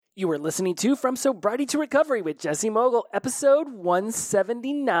You are listening to From Sobriety to Recovery with Jesse Mogul, episode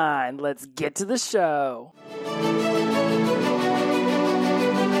 179. Let's get to the show.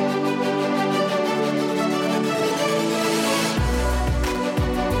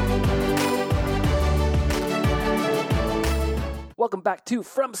 Welcome back to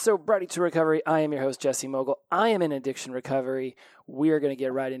From Sobriety to Recovery. I am your host, Jesse Mogul. I am in addiction recovery. We are going to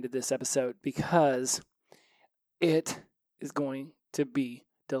get right into this episode because it is going to be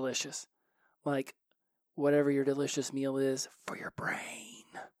delicious. Like whatever your delicious meal is for your brain.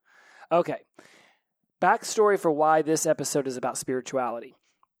 Okay. Backstory for why this episode is about spirituality.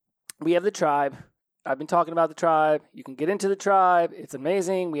 We have the tribe. I've been talking about the tribe. You can get into the tribe. It's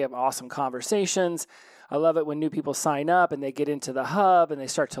amazing. We have awesome conversations. I love it when new people sign up and they get into the hub and they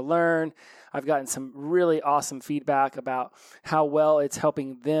start to learn. I've gotten some really awesome feedback about how well it's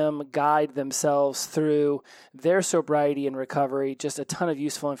helping them guide themselves through their sobriety and recovery. Just a ton of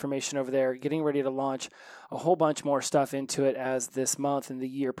useful information over there. Getting ready to launch a whole bunch more stuff into it as this month and the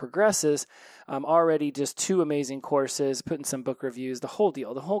year progresses. Already just 2 amazing courses, putting some book reviews, the whole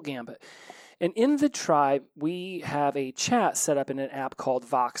deal, the whole gambit. And in the tribe, we have a chat set up in an app called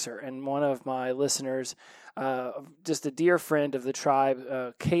Voxer. And one of my listeners, just a dear friend of the tribe,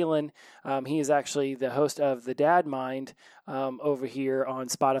 Kalen, he is actually the host of The Dad Mind over here on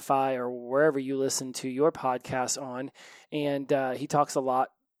Spotify or wherever you listen to your podcast on. And he talks a lot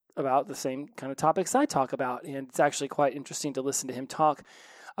about the same kind of topics I talk about. And it's actually quite interesting to listen to him talk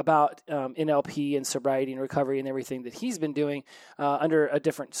about NLP and sobriety and recovery and everything that he's been doing under a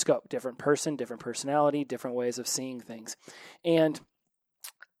different scope, different person, different personality, different ways of seeing things. And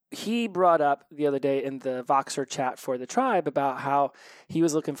he brought up the other day in the Voxer chat for the tribe about how he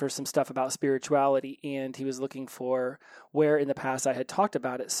was looking for some stuff about spirituality and he was looking for where in the past I had talked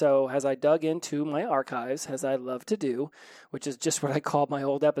about it. So as I dug into my archives, as I love to do, which is just what I call my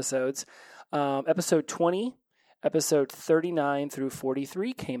old episodes, episode 20, episode 39 through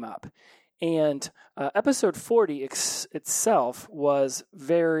 43 came up. And episode 40 itself was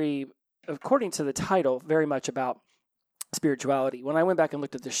very, according to the title, very much about spirituality. When I went back and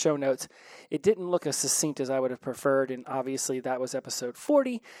looked at the show notes, it didn't look as succinct as I would have preferred. And obviously that was episode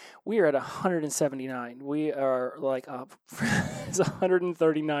 40. We are at 179. We are like it's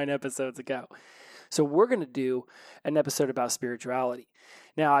 139 episodes ago. So we're going to do an episode about spirituality.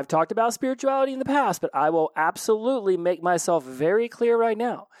 Now, I've talked about spirituality in the past, but I will absolutely make myself very clear right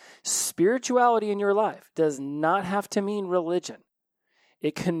now. Spirituality in your life does not have to mean religion.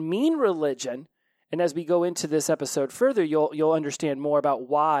 It can mean religion, and as we go into this episode further, you'll understand more about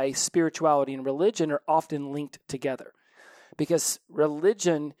why spirituality and religion are often linked together. Because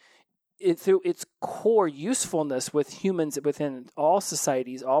religion, through its core usefulness with humans within all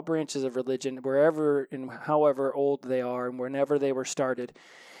societies, all branches of religion, wherever and however old they are and whenever they were started,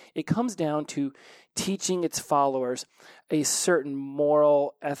 it comes down to teaching its followers a certain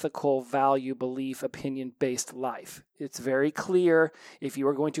moral, ethical, value, belief, opinion-based life. It's very clear if you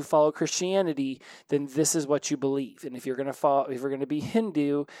are going to follow Christianity, then this is what you believe. And if you're going to be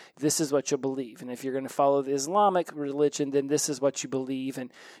Hindu, this is what you'll believe. And if you're going to follow the Islamic religion, then this is what you believe,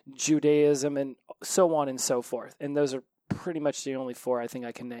 and Judaism and so on and so forth. And those are pretty much the only 4 I think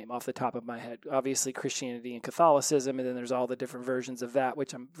I can name off the top of my head. Obviously Christianity and Catholicism, and then there's all the different versions of that,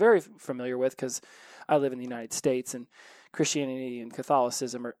 which I'm very familiar with because I live in the United States, and Christianity and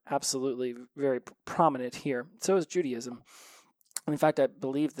Catholicism are absolutely very prominent here. So is Judaism. In fact, I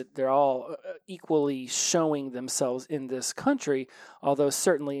believe that they're all equally showing themselves in this country, although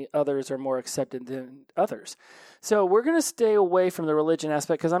certainly others are more accepted than others. So we're going to stay away from the religion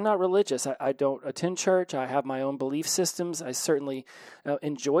aspect because I'm not religious. I don't attend church. I have my own belief systems. I certainly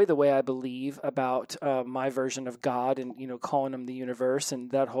enjoy the way I believe about my version of God and, calling him the universe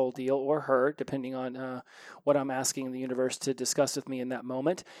and that whole deal, or her, depending on what I'm asking the universe to discuss with me in that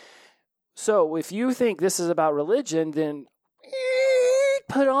moment. So if you think this is about religion, then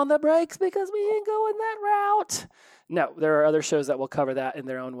put on the brakes because we ain't going that route. No, there are other shows that will cover that in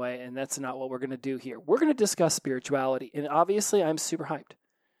their own way, and that's not what we're going to do here. We're going to discuss spirituality, and obviously I'm super hyped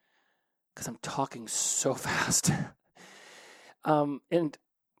because I'm talking so fast. And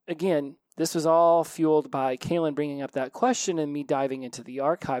again, this was all fueled by Kalen bringing up that question and me diving into the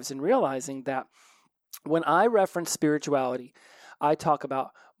archives and realizing that when I reference spirituality, I talk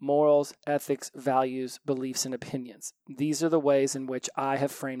about morals, ethics, values, beliefs, and opinions. These are the ways in which I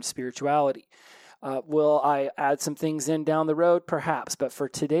have framed spirituality. Will I add some things in down the road? Perhaps. But for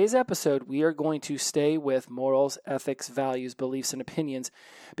today's episode, we are going to stay with morals, ethics, values, beliefs, and opinions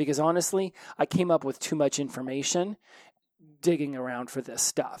because honestly, I came up with too much information digging around for this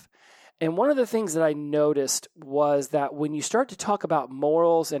stuff. And one of the things that I noticed was that when you start to talk about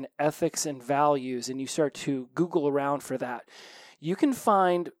morals and ethics and values, and you start to Google around for that, you can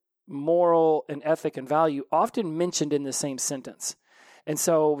find moral and ethic and value often mentioned in the same sentence. And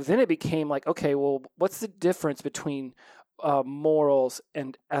so then it became like, okay, well, what's the difference between morals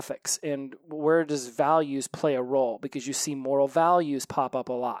and ethics, and where does values play a role? Because you see moral values pop up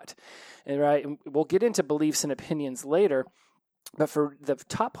a lot, and right. And we'll get into beliefs and opinions later, but for the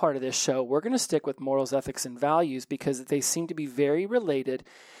top part of this show, we're going to stick with morals, ethics, and values because they seem to be very related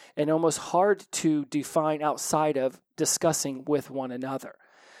and almost hard to define outside of discussing with one another.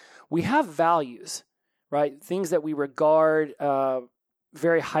 We have values, right? Things that we regard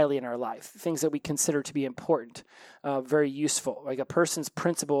very highly in our life, things that we consider to be important, very useful. Like a person's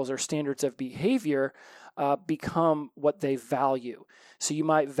principles or standards of behavior become what they value. So you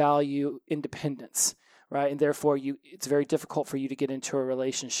might value independence, right? And therefore, it's very difficult for you to get into a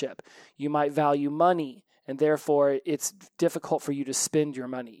relationship. You might value money, and therefore, it's difficult for you to spend your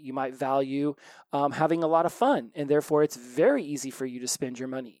money. You might value having a lot of fun, and therefore, it's very easy for you to spend your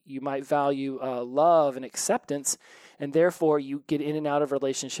money. You might value love and acceptance, and therefore, you get in and out of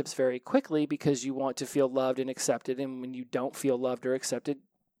relationships very quickly because you want to feel loved and accepted. And when you don't feel loved or accepted,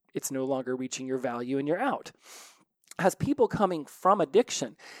 it's no longer reaching your value and you're out. As people coming from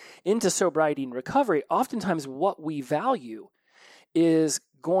addiction into sobriety and recovery, oftentimes what we value is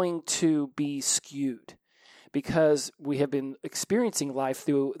going to be skewed because we have been experiencing life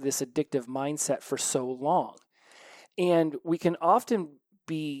through this addictive mindset for so long. And we can often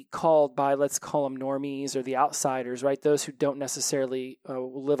be called by, let's call them normies or the outsiders, right? Those who don't necessarily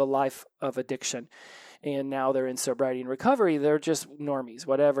live a life of addiction. And now they're in sobriety and recovery. They're just normies,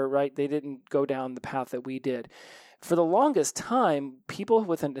 whatever, right? They didn't go down the path that we did. For the longest time, people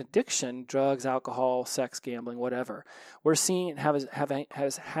with an addiction, drugs, alcohol, sex, gambling, whatever, we're seeing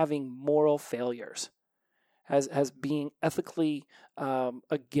as having moral failures, as being ethically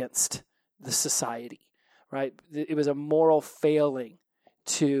against the society, right? It was a moral failing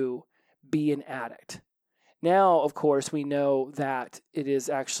to be an addict. Now, of course, we know that it is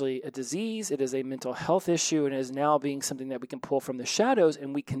actually a disease, it is a mental health issue, and it is now being something that we can pull from the shadows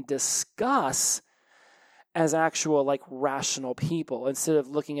and we can discuss as actual, like, rational people, instead of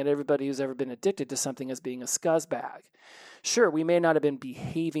looking at everybody who's ever been addicted to something as being a scuzzbag. Sure, we may not have been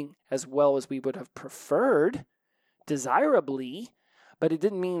behaving as well as we would have preferred, desirably, but it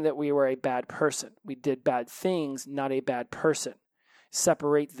didn't mean that we were a bad person. We did bad things, not a bad person.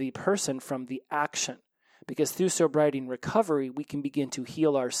 Separate the person from the action. Because through sobriety and recovery, we can begin to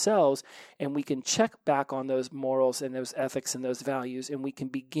heal ourselves and we can check back on those morals and those ethics and those values, and we can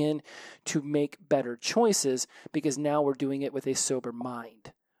begin to make better choices because now we're doing it with a sober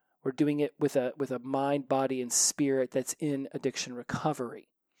mind. We're doing it with a mind, body, and spirit that's in addiction recovery.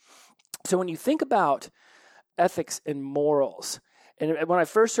 So when you think about ethics and morals, and when I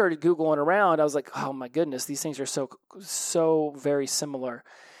first started Googling around, I was like, oh my goodness, these things are so very similar.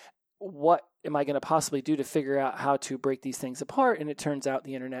 What am I going to possibly do to figure out how to break these things apart? And it turns out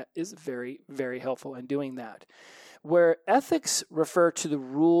the internet is very, very helpful in doing that. Where ethics refer to the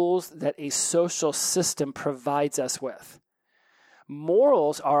rules that a social system provides us with,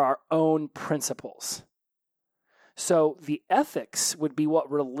 morals are our own principles. So the ethics would be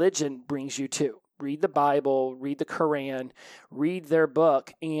what religion brings you to. Read the Bible, read the Quran, read their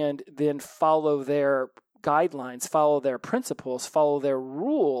book, and then follow their guidelines, follow their principles, follow their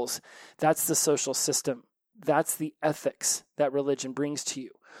rules. That's the social system. That's the ethics that religion brings to you.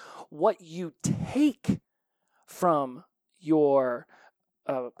 What you take from your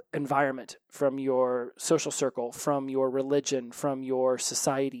environment, from your social circle, from your religion, from your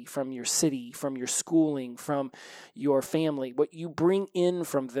society, from your city, from your schooling, from your family, what you bring in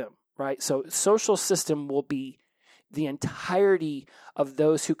from them, right? So social system will be the entirety of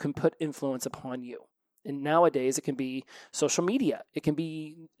those who can put influence upon you. And nowadays, it can be social media. It can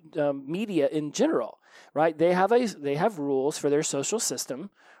be media in general, right? They have rules for their social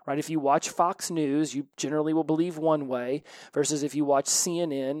system, right? If you watch Fox News, you generally will believe one way, versus if you watch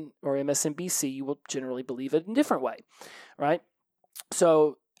CNN or MSNBC, you will generally believe it in a different way, right?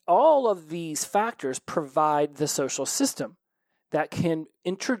 So all of these factors provide the social system that can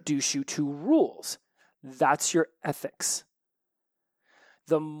introduce you to rules. That's your ethics.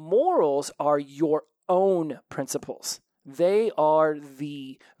 The morals are your own principles. They are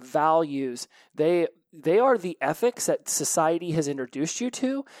the values. They are the ethics that society has introduced you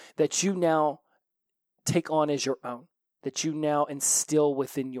to that you now take on as your own, that you now instill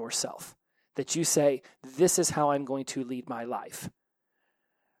within yourself, that you say, this is how I'm going to lead my life.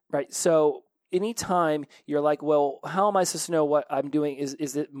 Right? So anytime you're like, well, how am I supposed to know what I'm doing?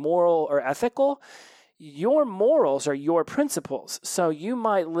 Is it moral or ethical? Your morals are your principles. So you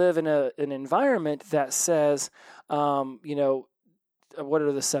might live in an environment that says, what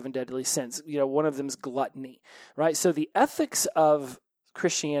are the 7 deadly sins? One of them is gluttony, right? So the ethics of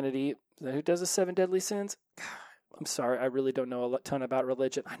Christianity, who does the 7 deadly sins? I'm sorry, I really don't know a ton about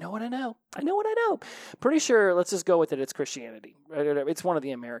religion. I know what I know. Pretty sure, let's just go with it, it's Christianity. It's one of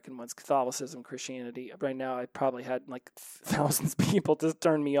the American ones, Catholicism, Christianity. Right now, I probably had like thousands of people just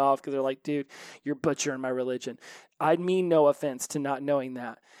turn me off because they're like, dude, you're butchering my religion. I mean no offense to not knowing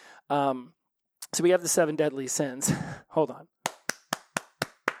that. So we have the 7 deadly sins. Hold on.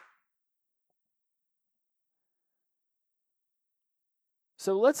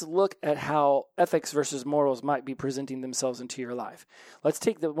 So let's look at how ethics versus morals might be presenting themselves into your life. Let's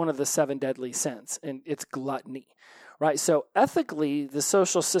take one of the 7 deadly sins, and it's gluttony, right? So ethically, the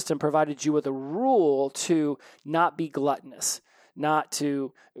social system provided you with a rule to not be gluttonous, not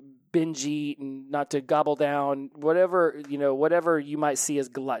to binge eat, and not to gobble down, whatever you might see as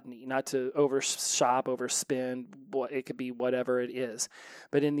gluttony, not to overshop, overspend. It could be whatever it is.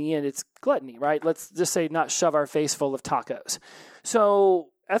 But in the end, it's gluttony, right? Let's just say not shove our face full of tacos. So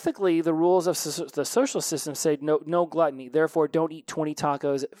ethically, the rules of the social system say no gluttony. Therefore, don't eat 20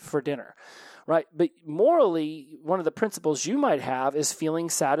 tacos for dinner, right? But morally, one of the principles you might have is feeling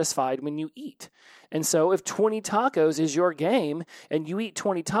satisfied when you eat. And so if 20 tacos is your game and you eat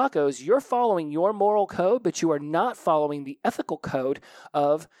 20 tacos, you're following your moral code, but you are not following the ethical code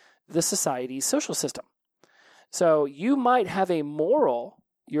of the society's social system. So you might have a moral,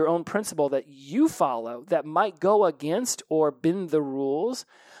 your own principle that you follow that might go against or bend the rules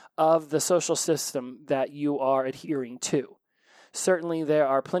of the social system that you are adhering to. Certainly, there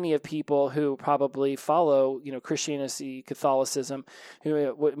are plenty of people who probably follow, Christianity, Catholicism,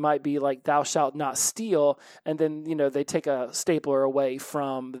 who might be like, thou shalt not steal. And then, they take a stapler away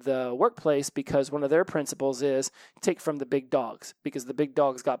from the workplace because one of their principles is take from the big dogs because the big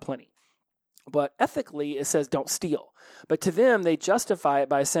dogs got plenty. But ethically, it says don't steal. But to them, they justify it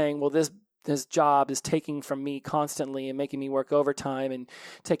by saying, well, this job is taking from me constantly and making me work overtime and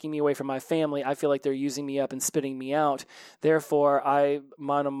taking me away from my family. I feel like they're using me up and spitting me out. Therefore,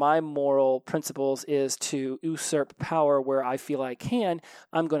 one of my moral principles is to usurp power where I feel I can.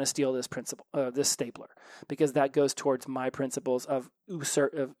 I'm going to steal this stapler because that goes towards my principles of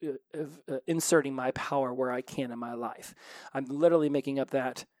inserting my power where I can in my life. I'm literally making up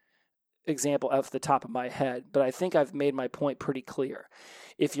that example off the top of my head, but I think I've made my point pretty clear.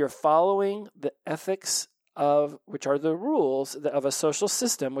 If you're following the ethics of, which are the rules of a social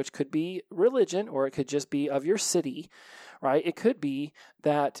system, which could be religion or it could just be of your city, right? It could be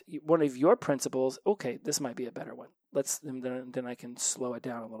that one of your principles, okay, this might be a better one. Then I can slow it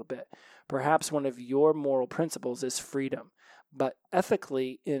down a little bit. Perhaps one of your moral principles is freedom, but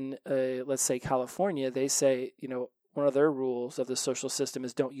ethically in, let's say California, they say, one of their rules of the social system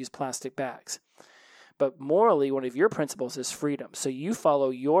is don't use plastic bags. But morally, one of your principles is freedom. So you follow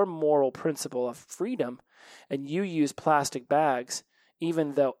your moral principle of freedom and you use plastic bags,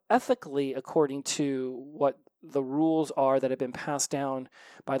 even though ethically, according to what the rules are that have been passed down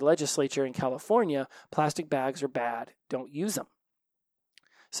by the legislature in California, plastic bags are bad. Don't use them.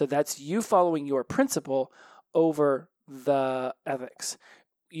 So that's you following your principle over the ethics.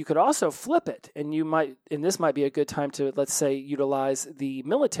 You could also flip it, and this might be a good time to, let's say, utilize the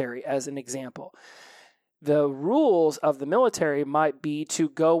military as an example. The rules of the military might be to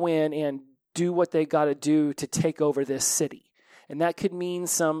go in and do what they got to do to take over this city. And that could mean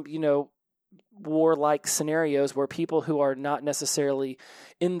some, warlike scenarios where people who are not necessarily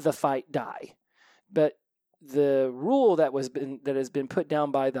in the fight die. But the rule that has been put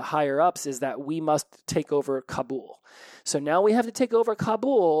down by the higher ups is that we must take over Kabul. So now we have to take over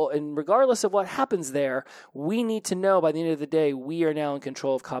Kabul, and regardless of what happens there, we need to know by the end of the day we are now in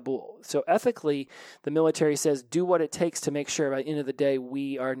control of Kabul. So ethically, the military says do what it takes to make sure by the end of the day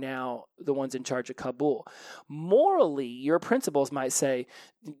we are now the ones in charge of Kabul. Morally, your principles might say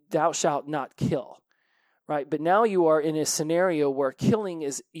thou shalt not kill. Right? But now you are in a scenario where killing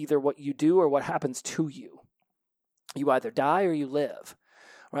is either what you do or what happens to you. You either die or you live,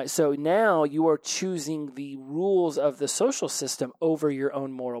 right? So now you are choosing the rules of the social system over your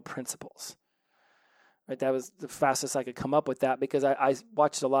own moral principles, right? That was the fastest I could come up with that because I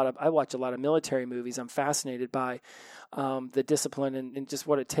watch a lot of military movies. I'm fascinated by the discipline and just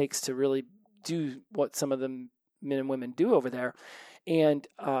what it takes to really do what some of the men and women do over there. And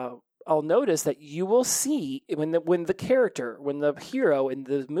I'll notice that you will see when the hero in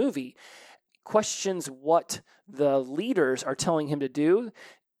the movie questions what the leaders are telling him to do,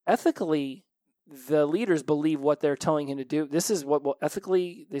 ethically, the leaders believe what they're telling him to do. This is what will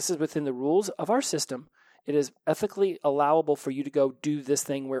ethically, this is within the rules of our system. It is ethically allowable for you to go do this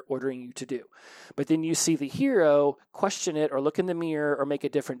thing we're ordering you to do. But then you see the hero question it or look in the mirror or make a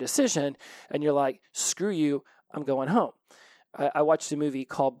different decision, and you're like, screw you, I'm going home. I watched a movie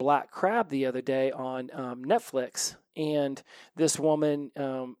called Black Crab the other day on Netflix, and this woman,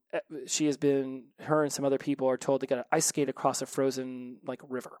 her and some other people are told they got to ice skate across a frozen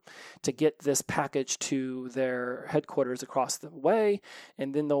river to get this package to their headquarters across the way,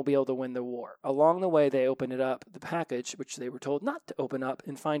 and then they'll be able to win the war. Along the way, they open it up, the package, which they were told not to open up,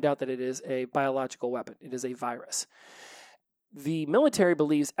 and find out that it is a biological weapon. It is a virus. The military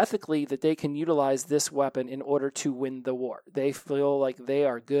believes ethically that they can utilize this weapon in order to win the war. They feel like they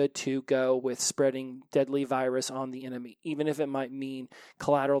are good to go with spreading deadly virus on the enemy, even if it might mean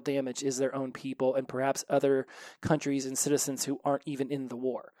collateral damage is their own people and perhaps other countries and citizens who aren't even in the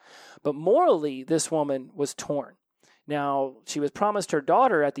war. But morally, this woman was torn. Now, she was promised her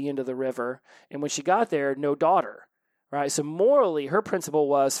daughter at the end of the river, and when she got there, no daughter. Right? So morally, her principle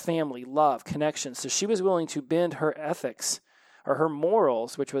was family, love, connection. So she was willing to bend her ethics or her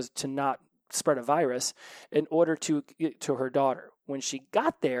morals, which was to not spread a virus, in order to get to her daughter. When she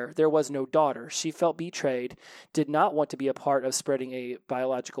got there, there was no daughter. She felt betrayed, did not want to be a part of spreading a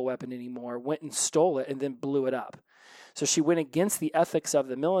biological weapon anymore, went and stole it, and then blew it up. So she went against the ethics of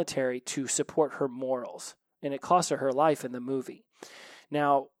the military to support her morals, and it cost her life in the movie.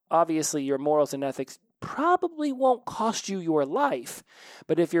 Now, obviously, your morals and ethics probably won't cost you your life,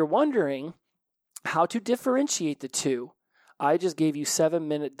 but if you're wondering how to differentiate the two, I just gave you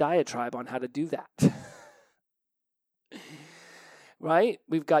 7-minute diatribe on how to do that. Right?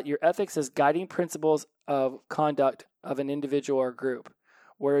 We've got your ethics as guiding principles of conduct of an individual or group,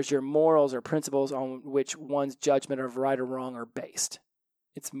 whereas your morals are principles on which one's judgment of right or wrong are based.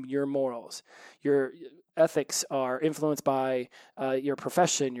 It's your morals. Your ethics are influenced by your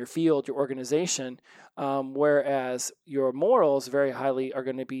profession, your field, your organization, whereas your morals very highly are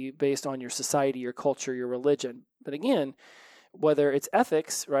going to be based on your society, your culture, your religion. But again, whether it's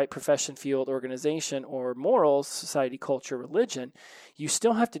ethics, right, profession, field, organization, or morals, society, culture, religion, you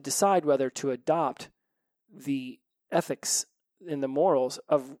still have to decide whether to adopt the ethics and the morals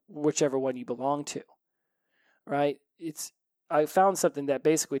of whichever one you belong to, right? I found something that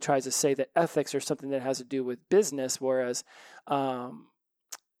basically tries to say that ethics are something that has to do with business, whereas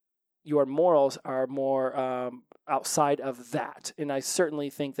your morals are more outside of that. And I certainly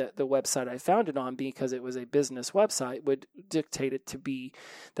think that the website I found it on, because it was a business website, would dictate it to be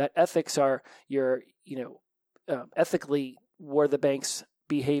that ethics are your, ethically were the banks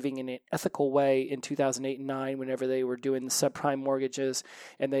behaving in an ethical way in 2008 and 9 whenever they were doing the subprime mortgages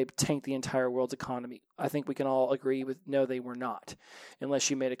and they tanked the entire world's economy. I think we can all agree with no, they were not. Unless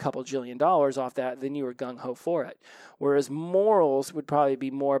you made a couple $1 billion off that, then you were gung-ho for it. Whereas morals would probably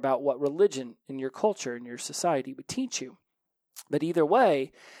be more about what religion and your culture and your society would teach you. But either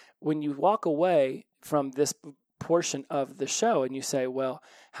way, when you walk away from this portion of the show and you say, well,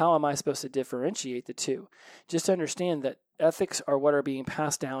 how am I supposed to differentiate the two? Just understand that ethics are what are being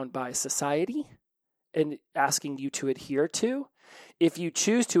passed down by society and asking you to adhere to. If you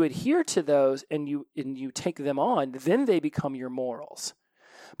choose to adhere to those and you take them on, then they become your morals.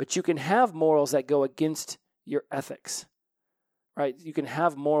 But you can have morals that go against your ethics, right? You can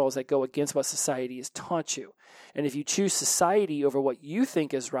have morals that go against what society has taught you. And if you choose society over what you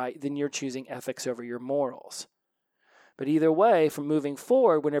think is right, then you're choosing ethics over your morals. But either way, from moving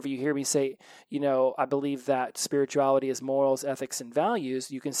forward, whenever you hear me say, I believe that spirituality is morals, ethics, and values,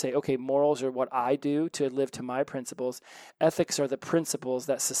 you can say, okay, morals are what I do to live to my principles. Ethics are the principles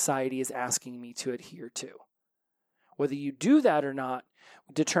that society is asking me to adhere to. Whether you do that or not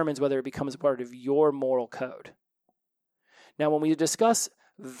determines whether it becomes part of your moral code. Now, when we discuss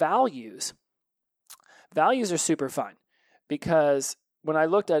values are super fun because when I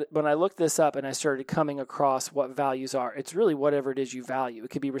looked this up and I started coming across what values are, it's really whatever it is you value. It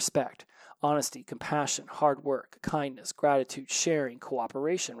could be respect, honesty, compassion, hard work, kindness, gratitude, sharing,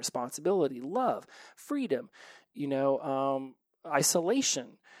 cooperation, responsibility, love, freedom,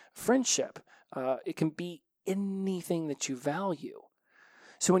 isolation, friendship. It can be anything that you value.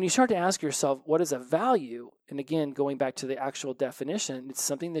 So when you start to ask yourself, what is a value? And again, going back to the actual definition, it's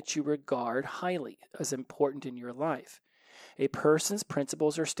something that you regard highly as important in your life. A person's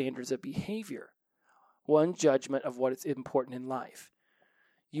principles or standards of behavior, one judgment of what is important in life.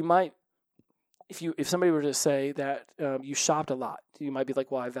 You might, if somebody were to say that you shopped a lot, you might be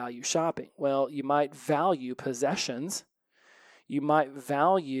like, well, I value shopping. Well, you might value possessions. You might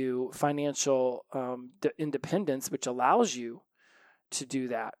value financial independence, which allows you to do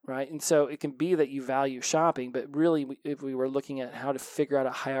that, right? And so it can be that you value shopping, but really, if we were looking at how to figure out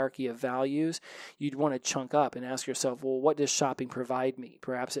a hierarchy of values, you'd want to chunk up and ask yourself, well, what does shopping provide me?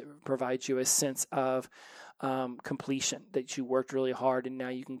 Perhaps it provides you a sense of completion, that you worked really hard and now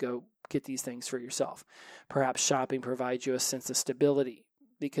you can go get these things for yourself. Perhaps shopping provides you a sense of stability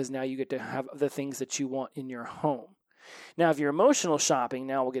because now you get to have the things that you want in your home. Now, if you're emotional shopping,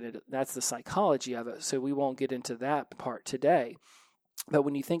 now we'll get into that's the psychology of it, so we won't get into that part today. But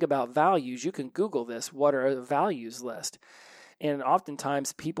when you think about values, you can Google this. What are a values list? And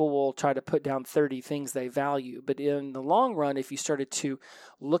oftentimes people will try to put down 30 things they value. But in the long run, if you started to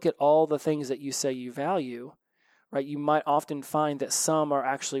look at all the things that you say you value, right, you might often find that some are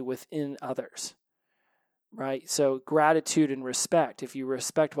actually within others, right? So gratitude and respect. If you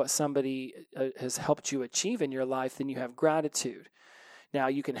respect what somebody has helped you achieve in your life, then you have gratitude. Now,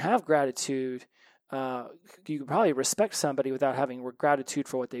 you can have gratitude. You can probably respect somebody without having gratitude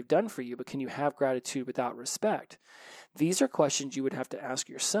for what they've done for you, but can you have gratitude without respect? These are questions you would have to ask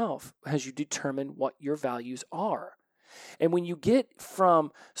yourself as you determine what your values are. And when you get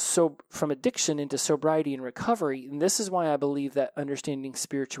from addiction into sobriety and recovery, and this is why I believe that understanding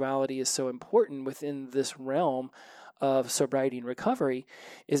spirituality is so important within this realm of sobriety and recovery,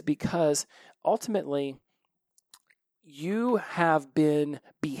 is because ultimately you have been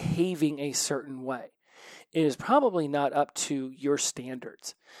behaving a certain way. It is probably not up to your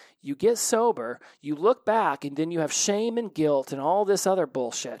standards. You get sober, you look back, and then you have shame and guilt and all this other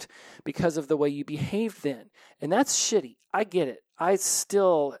bullshit because of the way you behaved then. And that's shitty. I get it. I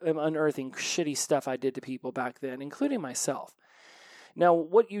still am unearthing shitty stuff I did to people back then, including myself. Now,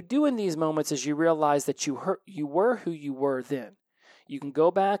 what you do in these moments is you realize that you were who you were then. You can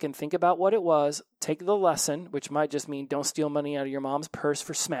go back and think about what it was, take the lesson, which might just mean don't steal money out of your mom's purse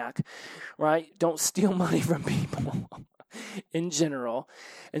for smack, right? Don't steal money from people in general.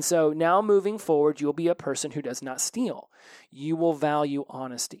 And so now moving forward, you'll be a person who does not steal. You will value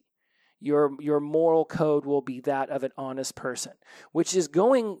honesty. Your moral code will be that of an honest person, which is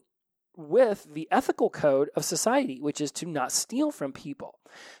going with the ethical code of society, which is to not steal from people.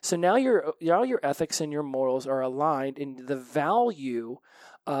 So now your ethics and your morals are aligned, and the value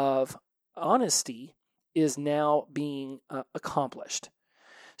of honesty is now being accomplished.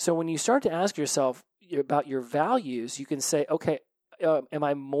 So when you start to ask yourself about your values, you can say, okay, am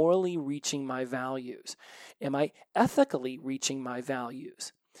I morally reaching my values? Am I ethically reaching my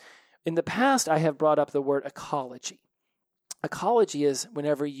values? In the past, I have brought up the word ecology. Ecology is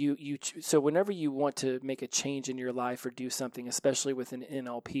whenever you want to make a change in your life or do something, especially with an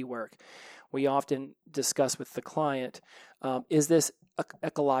NLP work, we often discuss with the client, is this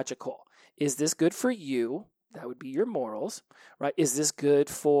ecological? Is this good for you? That would be your morals, right? Is this good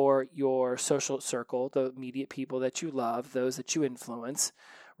for your social circle, the immediate people that you love, those that you influence,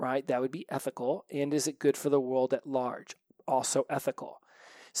 right? That would be ethical. And is it good for the world at large? Also ethical.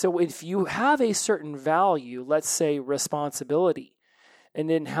 So if you have a certain value, let's say responsibility, and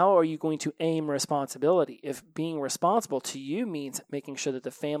then how are you going to aim responsibility? If being responsible to you means making sure that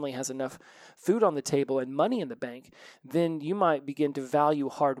the family has enough food on the table and money in the bank, then you might begin to value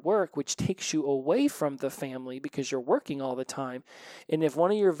hard work, which takes you away from the family because you're working all the time. And if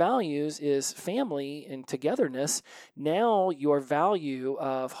one of your values is family and togetherness, now your value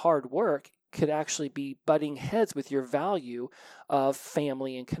of hard work could actually be butting heads with your value of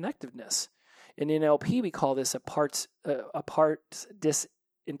family and connectiveness. In NLP, we call this a parts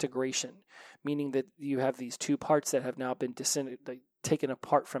disintegration, meaning that you have these two parts that have now been taken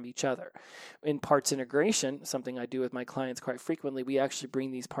apart from each other. In parts integration, something I do with my clients quite frequently, we actually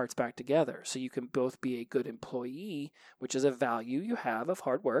bring these parts back together. So you can both be a good employee, which is a value you have of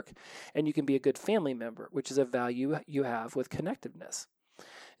hard work, and you can be a good family member, which is a value you have with connectiveness.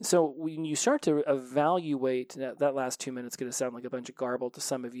 So when you start to evaluate, that last 2 minutes is going to sound like a bunch of garble to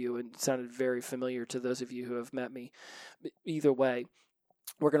some of you and sounded very familiar to those of you who have met me. Either way,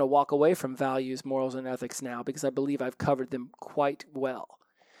 we're going to walk away from values, morals, and ethics now because I believe I've covered them quite well.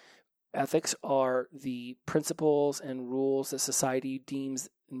 Ethics are the principles and rules that society deems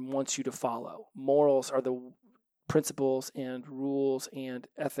and wants you to follow. Morals are the principles and rules and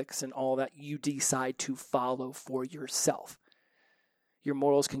ethics and all that you decide to follow for yourself. Your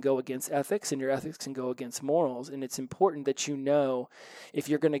morals can go against ethics and your ethics can go against morals. And it's important that you know if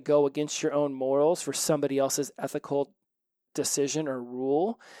you're going to go against your own morals for somebody else's ethical decision or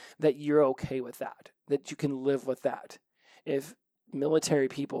rule, that you're okay with that you can live with that. If military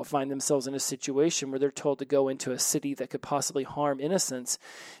people find themselves in a situation where they're told to go into a city that could possibly harm innocents,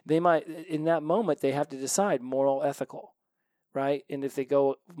 they might, in that moment, they have to decide moral, ethical. right? And if they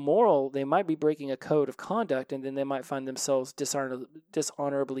go moral, they might be breaking a code of conduct, and then they might find themselves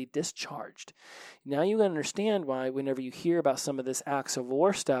dishonorably discharged. Now you got to understand why whenever you hear about some of this acts of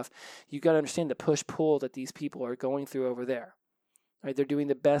war stuff, you got to understand the push-pull that these people are going through over there. Right? They're doing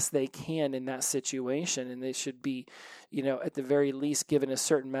the best they can in that situation, and they should be, at the very least given a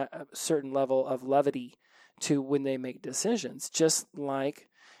certain level of levity to when they make decisions, just like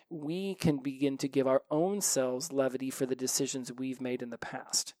we can begin to give our own selves levity for the decisions we've made in the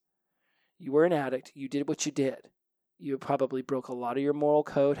past. You were an addict. You did what you did. You probably broke a lot of your moral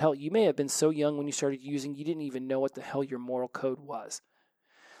code. Hell, you may have been so young when you started using, you didn't even know what the hell your moral code was.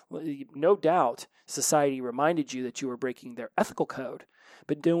 No doubt, society reminded you that you were breaking their ethical code,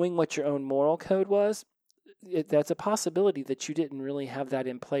 but doing what your own moral code was, that's a possibility that you didn't really have that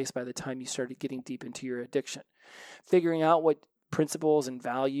in place by the time you started getting deep into your addiction. Figuring out what principles and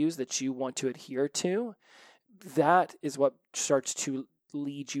values that you want to adhere to, that is what starts to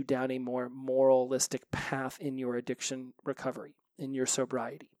lead you down a more moralistic path in your addiction recovery, in your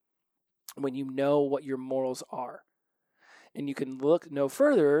sobriety. When you know what your morals are. And you can look no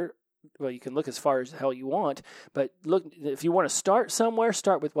further, well, you can look as far as the hell you want, but look, if you want to start somewhere,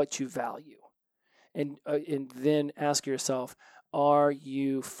 start with what you value. And then ask yourself, are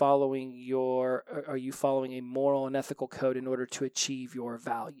you following a moral and ethical code in order to achieve your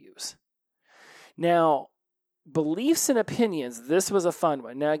values? Now, beliefs and opinions, this was a fun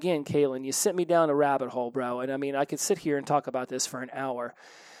one. Now, again, Kaylin, you sent me down a rabbit hole, bro. And I mean, I could sit here and talk about this for an hour.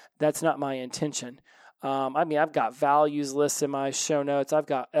 That's not my intention. I've got values lists in my show notes. I've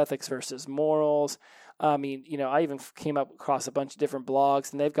got ethics versus morals. I even came up across a bunch of different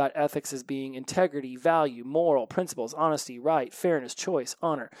blogs, and they've got ethics as being integrity, value, moral, principles, honesty, right, fairness, choice,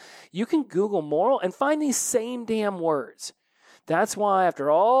 honor. You can Google moral and find these same damn words. That's why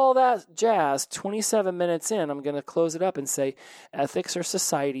after all that jazz, 27 minutes in, I'm going to close it up and say, ethics are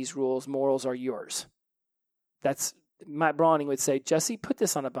society's rules, morals are yours. That's Matt Browning would say, Jesse, put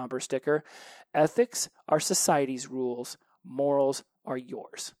this on a bumper sticker. Ethics are society's rules, morals are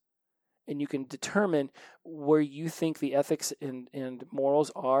yours. And you can determine where you think the ethics and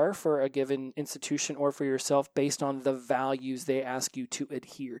morals are for a given institution or for yourself based on the values they ask you to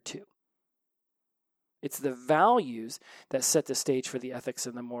adhere to. It's the values that set the stage for the ethics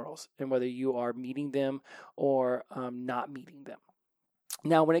and the morals, and whether you are meeting them or not meeting them.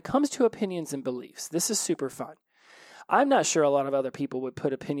 Now, when it comes to opinions and beliefs, this is super fun. I'm not sure a lot of other people would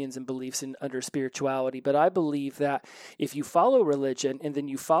put opinions and beliefs under spirituality, but I believe that if you follow religion and then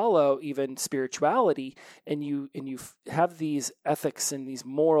you follow even spirituality and you have these ethics and these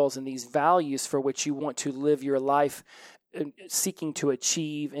morals and these values for which you want to live your life seeking to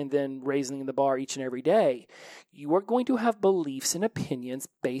achieve and then raising the bar each and every day, you are going to have beliefs and opinions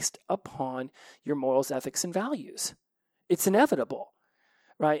based upon your morals, ethics, and values. It's inevitable,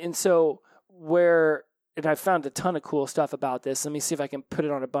 right? And so and I found a ton of cool stuff about this. Let me see if I can put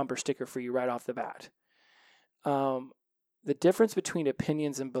it on a bumper sticker for you right off the bat. The difference between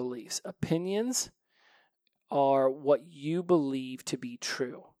opinions and beliefs. Opinions are what you believe to be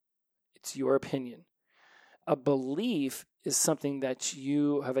true. It's your opinion. A belief is something that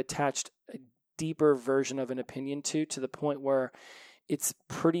you have attached a deeper version of an opinion to the point where it's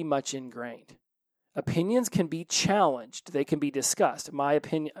pretty much ingrained. Opinions can be challenged. They can be discussed.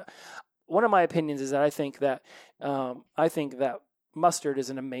 One of my opinions is that I think that mustard is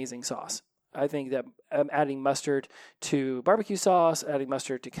an amazing sauce. I think that adding mustard to barbecue sauce, adding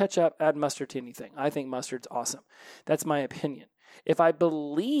mustard to ketchup, add mustard to anything. I think mustard's awesome. That's my opinion. If I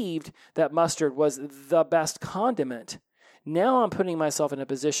believed that mustard was the best condiment, now I'm putting myself in a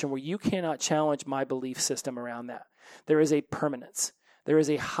position where you cannot challenge my belief system around that. There is a permanence. There is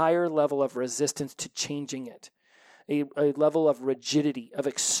a higher level of resistance to changing it. A level of rigidity, of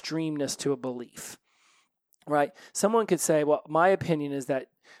extremeness to a belief, right? Someone could say, well, my opinion is that,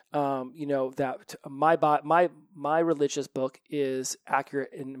 that my religious book is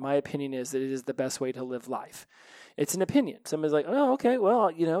accurate, and my opinion is that it is the best way to live life. It's an opinion. Somebody's like, oh, okay,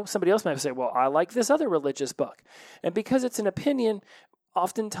 well, somebody else might say, well, I like this other religious book. And because it's an opinion,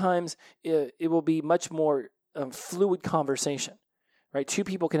 oftentimes it will be much more fluid conversation. Right? Two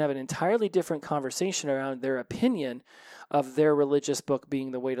people can have an entirely different conversation around their opinion of their religious book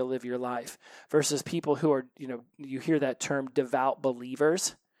being the way to live your life versus people who are, you hear that term devout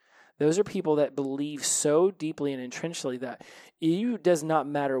believers. Those are people that believe so deeply and entrenchedly that it does not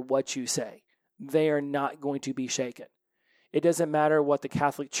matter what you say. They are not going to be shaken. It doesn't matter what the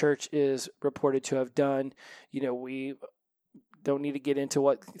Catholic Church is reported to have done. We don't need to get into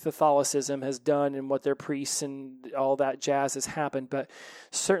what Catholicism has done and what their priests and all that jazz has happened, but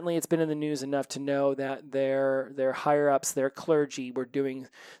certainly it's been in the news enough to know that their higher-ups, their clergy, were doing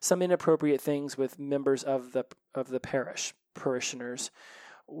some inappropriate things with members of the parish, parishioners,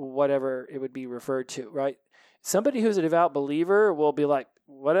 whatever it would be referred to, right? Somebody who's a devout believer will be like,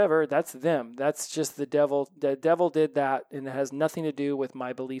 whatever, that's them. That's just the devil. The devil did that, and it has nothing to do with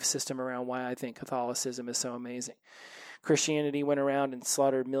my belief system around why I think Catholicism is so amazing. Christianity went around and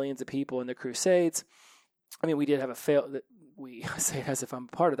slaughtered millions of people in the Crusades. I mean, we did have we say it as if I'm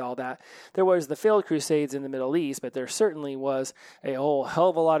a part of all that. There was the failed Crusades in the Middle East, but there certainly was a whole hell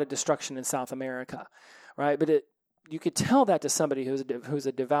of a lot of destruction in South America, right? But you could tell that to somebody who's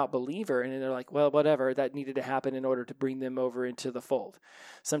a devout believer, and they're like, well, whatever, that needed to happen in order to bring them over into the fold.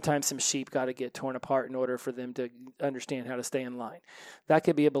 Sometimes some sheep got to get torn apart in order for them to understand how to stay in line. That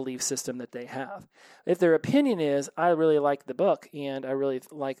could be a belief system that they have. If their opinion is, I really like the book, and I really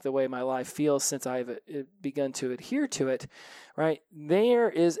like the way my life feels since I've begun to adhere to it, right? There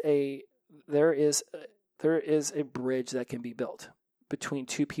is a bridge that can be built between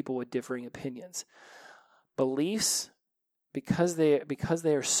two people with differing opinions. Beliefs, because they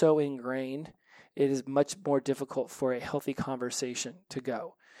are so ingrained, it is much more difficult for a healthy conversation to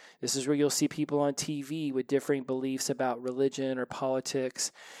go. This is where you'll see people on TV with differing beliefs about religion or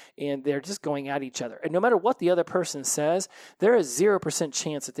politics, and they're just going at each other. And no matter what the other person says, there is 0%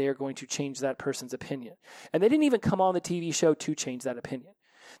 chance that they are going to change that person's opinion. And they didn't even come on the TV show to change that opinion.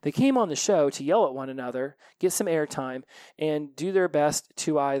 They came on the show to yell at one another, get some airtime, and do their best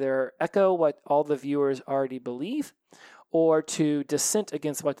to either echo what all the viewers already believe or to dissent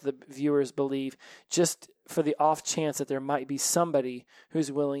against what the viewers believe, just for the off chance that there might be somebody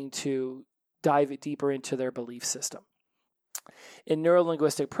who's willing to dive deeper into their belief system. In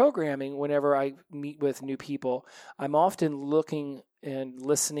neurolinguistic programming, whenever I meet with new people, I'm often looking and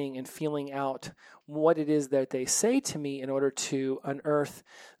listening and feeling out what it is that they say to me in order to unearth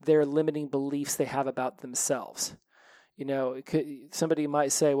their limiting beliefs they have about themselves. You know, somebody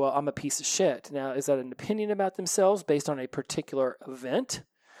might say, well, I'm a piece of shit. Now, is that an opinion about themselves based on a particular event?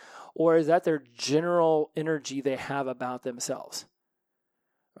 Or is that their general energy they have about themselves?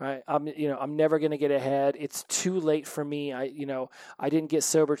 Right? I'm never going to get ahead. It's too late for me. I didn't get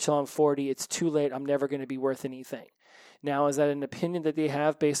sober till I'm 40. It's too late. I'm never going to be worth anything. Now, is that an opinion that they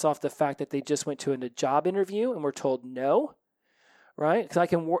have based off the fact that they just went to a job interview and were told no? Right? Because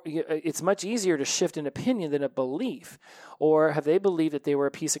it's much easier to shift an opinion than a belief. Or have they believed that they were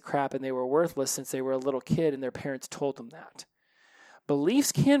a piece of crap and they were worthless since they were a little kid and their parents told them that?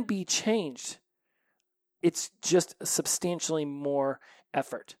 Beliefs can be changed. It's just substantially more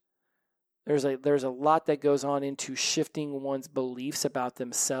effort. There's a lot that goes on into shifting one's beliefs about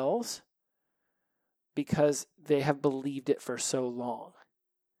themselves because they have believed it for so long.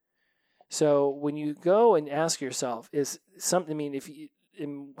 So when you go and ask yourself,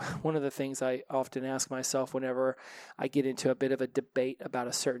 one of the things I often ask myself whenever I get into a bit of a debate about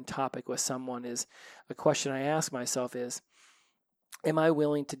a certain topic with someone is, a question I ask myself is, am I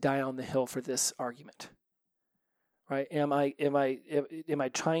willing to die on the hill for this argument? Right? Am I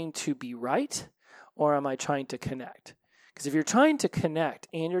trying to be right, or am I trying to connect? Because if you're trying to connect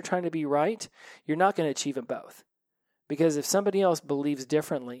and you're trying to be right, you're not going to achieve them both. Because if somebody else believes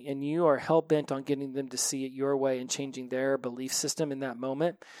differently and you are hell-bent on getting them to see it your way and changing their belief system in that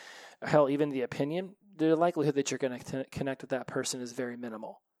moment, hell, even the opinion, the likelihood that you're going to connect with that person is very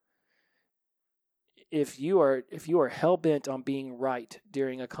minimal. If you are hell-bent on being right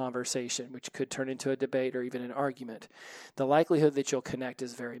during a conversation, which could turn into a debate or even an argument, the likelihood that you'll connect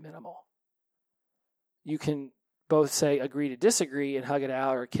is very minimal. You can both say agree to disagree and hug it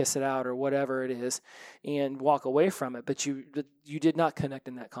out or kiss it out or whatever it is and walk away from it, but you did not connect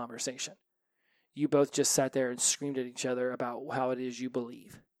in that conversation. You both just sat there and screamed at each other about how it is you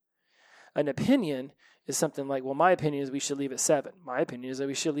believe. An opinion is something like, well, my opinion is we should leave at 7. My opinion is that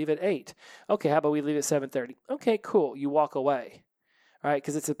we should leave at 8. Okay, how about we leave at 7:30? Okay, cool. You walk away, all right?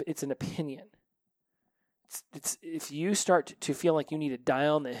 Because it's an opinion. It's if you start to feel like you need to die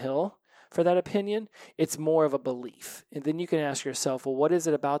on the hill for that opinion, it's more of a belief. And then you can ask yourself, well, what is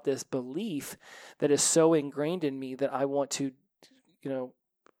it about this belief that is so ingrained in me that I want to,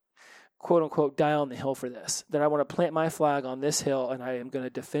 quote unquote, die on the hill for this, that I want to plant my flag on this hill and I am going to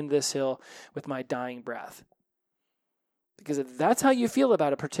defend this hill with my dying breath. Because if that's how you feel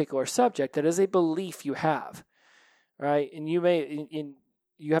about a particular subject, that is a belief you have, right? And you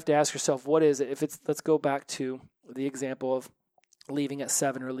have to ask yourself, what is it? Let's go back to the example of leaving at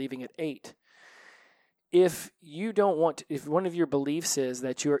 7 or leaving at 8. If one of your beliefs is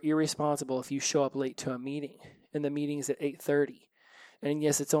that you're irresponsible if you show up late to a meeting, and the meeting's at 8:30. And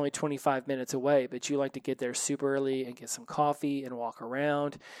yes, it's only 25 minutes away, but you like to get there super early and get some coffee and walk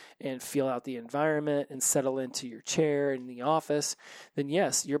around and feel out the environment and settle into your chair in the office, then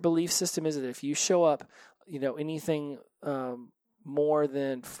yes, your belief system is that if you show up, anything more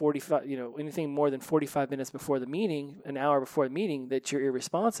than 45, anything more than 45 minutes before the meeting, an hour before the meeting, that you're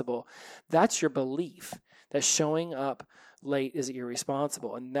irresponsible. That's your belief, that showing up late is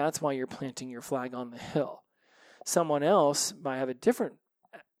irresponsible. And that's why you're planting your flag on the hill. Someone else might have a different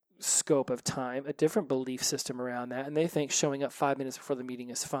scope of time, a different belief system around that, and they think showing up 5 minutes before the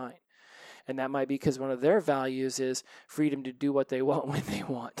meeting is fine. And that might be because one of their values is freedom to do what they want when they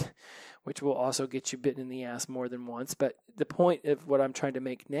want, which will also get you bitten in the ass more than once. But the point of what I'm trying to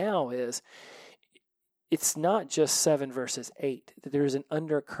make now is it's not just 7 versus 8, that there's an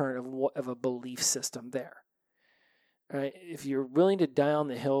undercurrent of a belief system there. Right? If you're willing to die on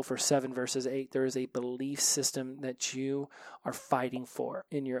the hill for 7 versus 8, there is a belief system that you are fighting for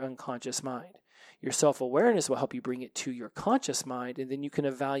in your unconscious mind. Your self-awareness will help you bring it to your conscious mind, and then you can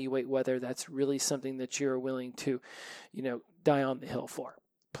evaluate whether that's really something that you're willing to, die on the hill for.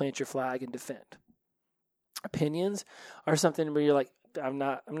 Plant your flag and defend. Opinions are something where you're like, I'm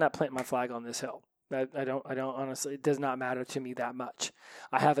not planting my flag on this hill. I don't honestly, it does not matter to me that much.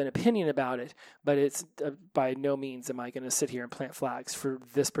 I have an opinion about it, but it's by no means am I going to sit here and plant flags for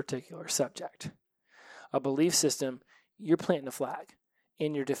this particular subject. A belief system, you're planting a flag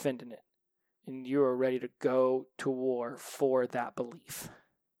and you're defending it, and you are ready to go to war for that belief.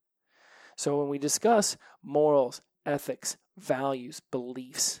 So when we discuss morals, ethics, values,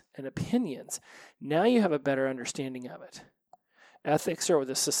 beliefs, and opinions, now you have a better understanding of it. Ethics are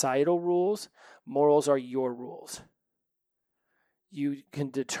the societal rules. Morals are your rules. You can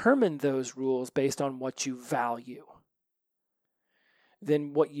determine those rules based on what you value.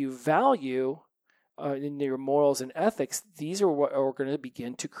 Then what you value in your morals and ethics, these are what are going to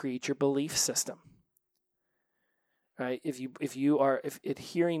begin to create your belief system. Right? If you are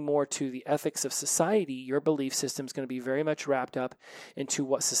adhering more to the ethics of society, your belief system is going to be very much wrapped up into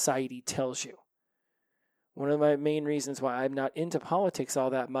what society tells you. One of my main reasons why I'm not into politics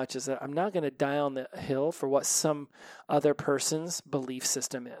all that much is that I'm not going to die on the hill for what some other person's belief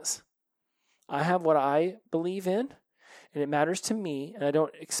system is. I have what I believe in, and it matters to me, and I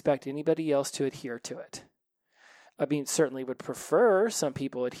don't expect anybody else to adhere to it. I mean, certainly would prefer some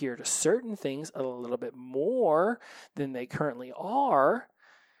people adhere to certain things a little bit more than they currently are,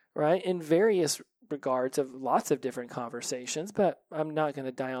 right, in various regards of lots of different conversations, but I'm not going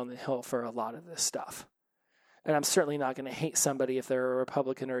to die on the hill for a lot of this stuff. And I'm certainly not going to hate somebody if they're a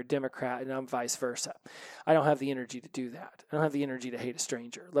Republican or a Democrat, and I'm vice versa. I don't have the energy to do that. I don't have the energy to hate a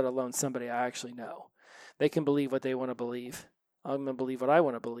stranger, let alone somebody I actually know. They can believe what they want to believe. I'm going to believe what I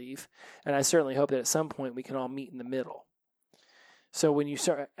want to believe. And I certainly hope that at some point we can all meet in the middle. So when you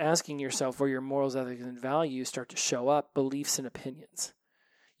start asking yourself where your morals, ethics, and values start to show up, beliefs and opinions,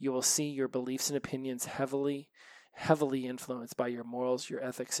 you will see your beliefs and opinions heavily influenced by your morals, your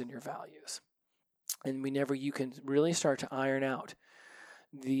ethics, and your values. And whenever you can really start to iron out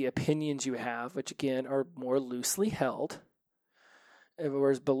the opinions you have, which again are more loosely held,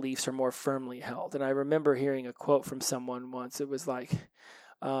 whereas beliefs are more firmly held. And I remember hearing a quote from someone once. It was like,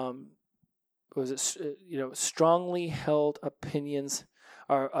 strongly held opinions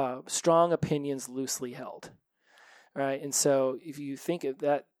are strong opinions loosely held, right? And so if you think of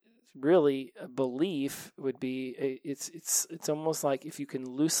that, really a belief would be it's almost like if you can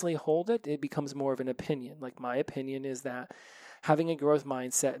loosely hold it, it becomes more of an opinion. Like my opinion is that having a growth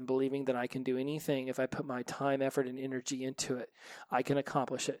mindset and believing that I can do anything if I put my time, effort, and energy into it, I can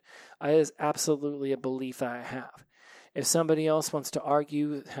accomplish it. It is absolutely a belief that I have. If somebody else wants to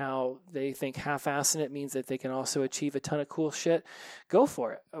argue how they think half-assing it means that they can also achieve a ton of cool shit, go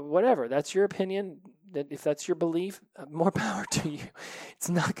for it. Whatever. That's your opinion. If that's your belief, more power to you. It's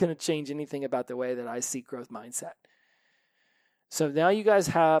not going to change anything about the way that I see growth mindset. So now you guys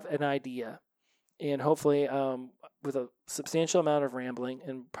have an idea, and hopefully with a substantial amount of rambling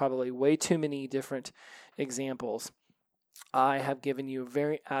and probably way too many different examples, I have given you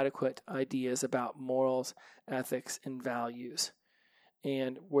very adequate ideas about morals, ethics, and values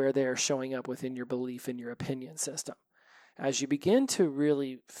and where they are showing up within your belief and your opinion system. As you begin to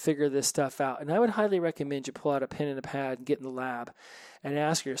really figure this stuff out, and I would highly recommend you pull out a pen and a pad and get in the lab and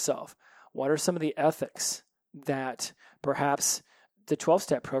ask yourself, what are some of the ethics that perhaps the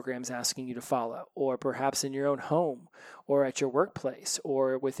 12-step program is asking you to follow, or perhaps in your own home, or at your workplace,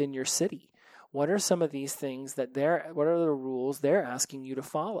 or within your city? What are some of these things what are the rules they're asking you to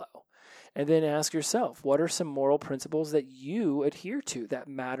follow? And then ask yourself, what are some moral principles that you adhere to that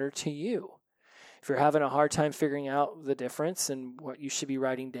matter to you? If you're having a hard time figuring out the difference and what you should be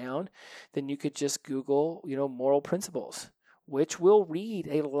writing down, then you could just Google, moral principles, which will read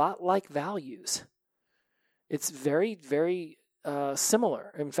a lot like values. It's very, very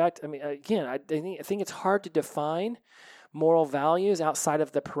similar. In fact, again, I think it's hard to define moral values outside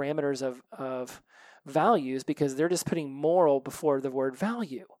of the parameters of values because they're just putting moral before the word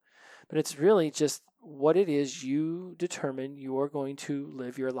value. But it's really just what it is you determine you're going to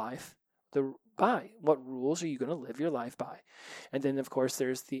live your life by. What rules are you going to live your life by? And then, of course,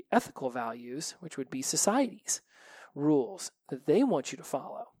 there's the ethical values, which would be society's rules that they want you to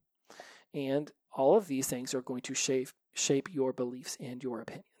follow. And all of these things are going to shape your beliefs and your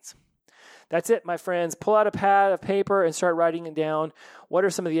opinions. That's it, my friends. Pull out a pad of paper and start writing it down. What are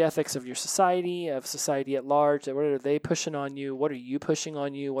some of the ethics of your society, of society at large? What are they pushing on you? What are you pushing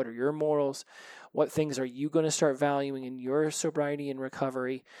on you? What are your morals? What things are you going to start valuing in your sobriety and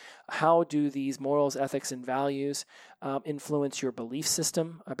recovery? How do these morals, ethics, and values influence your belief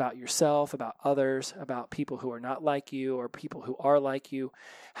system about yourself, about others, about people who are not like you or people who are like you?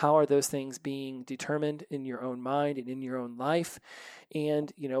 How are those things being determined in your own mind and in your own life?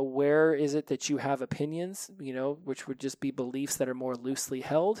 And, where is it that you have opinions, which would just be beliefs that are more loosely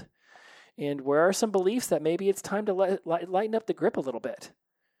held? And where are some beliefs that maybe it's time to lighten up the grip a little bit?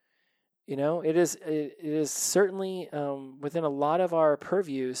 It is certainly within a lot of our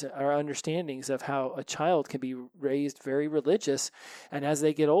purviews, our understandings of how a child can be raised very religious. And as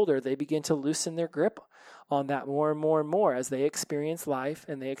they get older, they begin to loosen their grip on that more and more and more as they experience life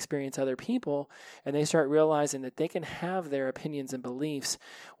and they experience other people. And they start realizing that they can have their opinions and beliefs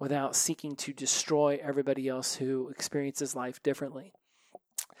without seeking to destroy everybody else who experiences life differently.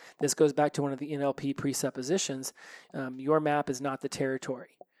 This goes back to one of the NLP presuppositions. Your map is not the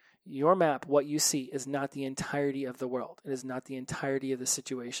territory. Your map, what you see, is not the entirety of the world. It is not the entirety of the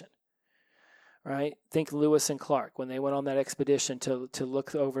situation, right? Think Lewis and Clark when they went on that expedition to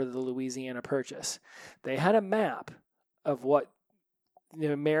look over the Louisiana Purchase. They had a map of what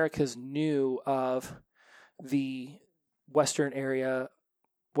the Americas knew of the western area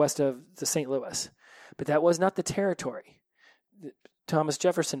west of the St. Louis, but that was not the territory. Thomas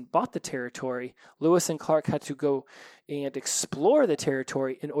Jefferson bought the territory. Lewis and Clark had to go and explore the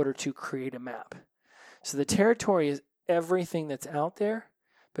territory in order to create a map. So the territory is everything that's out there,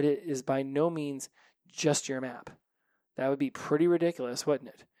 but it is by no means just your map. That would be pretty ridiculous, wouldn't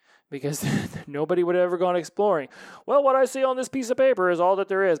it? Because nobody would have ever gone exploring. Well, what I see on this piece of paper is all that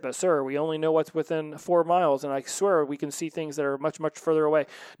there is. But, sir, we only know what's within 4 miles, and I swear we can see things that are much, much further away.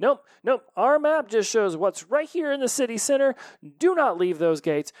 Nope. Our map just shows what's right here in the city center. Do not leave those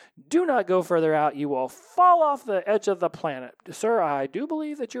gates. Do not go further out. You will fall off the edge of the planet. Sir, I do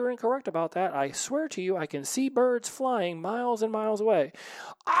believe that you're incorrect about that. I swear to you, I can see birds flying miles and miles away.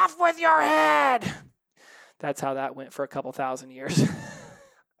 Off with your head! That's how that went for a couple thousand years.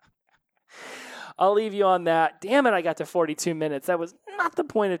 I'll leave you on that. Damn it, I got to 42 minutes. That was not the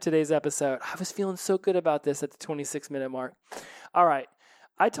point of today's episode. I was feeling so good about this at the 26-minute mark. All right.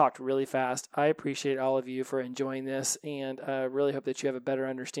 I talked really fast. I appreciate all of you for enjoying this, and really hope that you have a better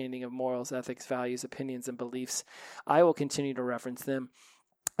understanding of morals, ethics, values, opinions, and beliefs. I will continue to reference them.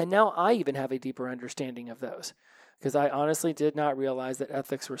 And now I even have a deeper understanding of those, because I honestly did not realize that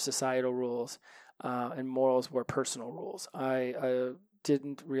ethics were societal rules and morals were personal rules. I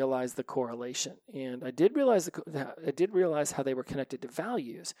didn't realize the correlation, and I did realize how they were connected to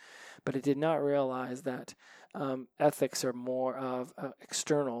values, but I did not realize that ethics are more of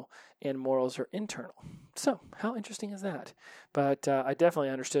external and morals are internal. So how interesting is that? But I definitely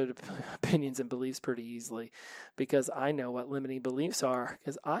understood opinions and beliefs pretty easily because I know what limiting beliefs are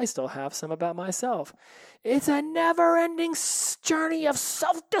because I still have some about myself. It's a never-ending journey of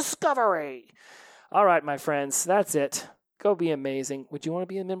self-discovery. All right, my friends, that's it. Go be amazing. Would you want to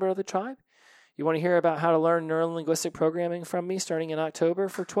be a member of the tribe? You want to hear about how to learn neuro-linguistic programming from me starting in October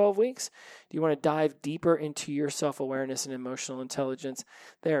for 12 weeks? Do you want to dive deeper into your self-awareness and emotional intelligence?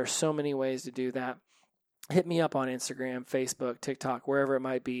 There are so many ways to do that. Hit me up on Instagram, Facebook, TikTok, wherever it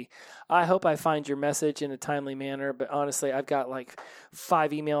might be. I hope I find your message in a timely manner, but honestly, I've got like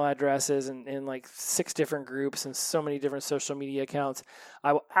 5 email addresses and like 6 different groups and so many different social media accounts.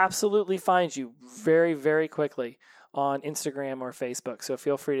 I will absolutely find you very, very quickly on Instagram or Facebook. So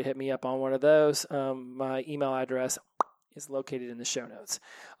feel free to hit me up on one of those. My email address is located in the show notes.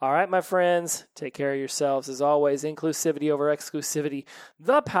 All right, my friends, take care of yourselves. As always, inclusivity over exclusivity,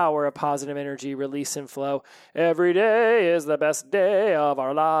 the power of positive energy, release and flow. Every day is the best day of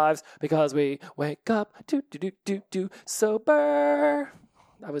our lives because we wake up sober.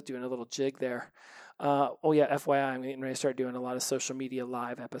 I was doing a little jig there. FYI, I'm getting ready to start doing a lot of social media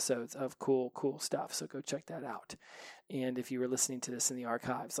live episodes of cool stuff. So go check that out. And if you were listening to this in the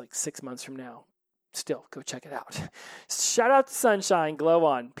archives, like 6 months from now, still go check it out. Shout out to Sunshine. Glow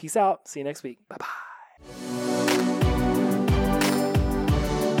on. Peace out. See you next week. Bye-bye.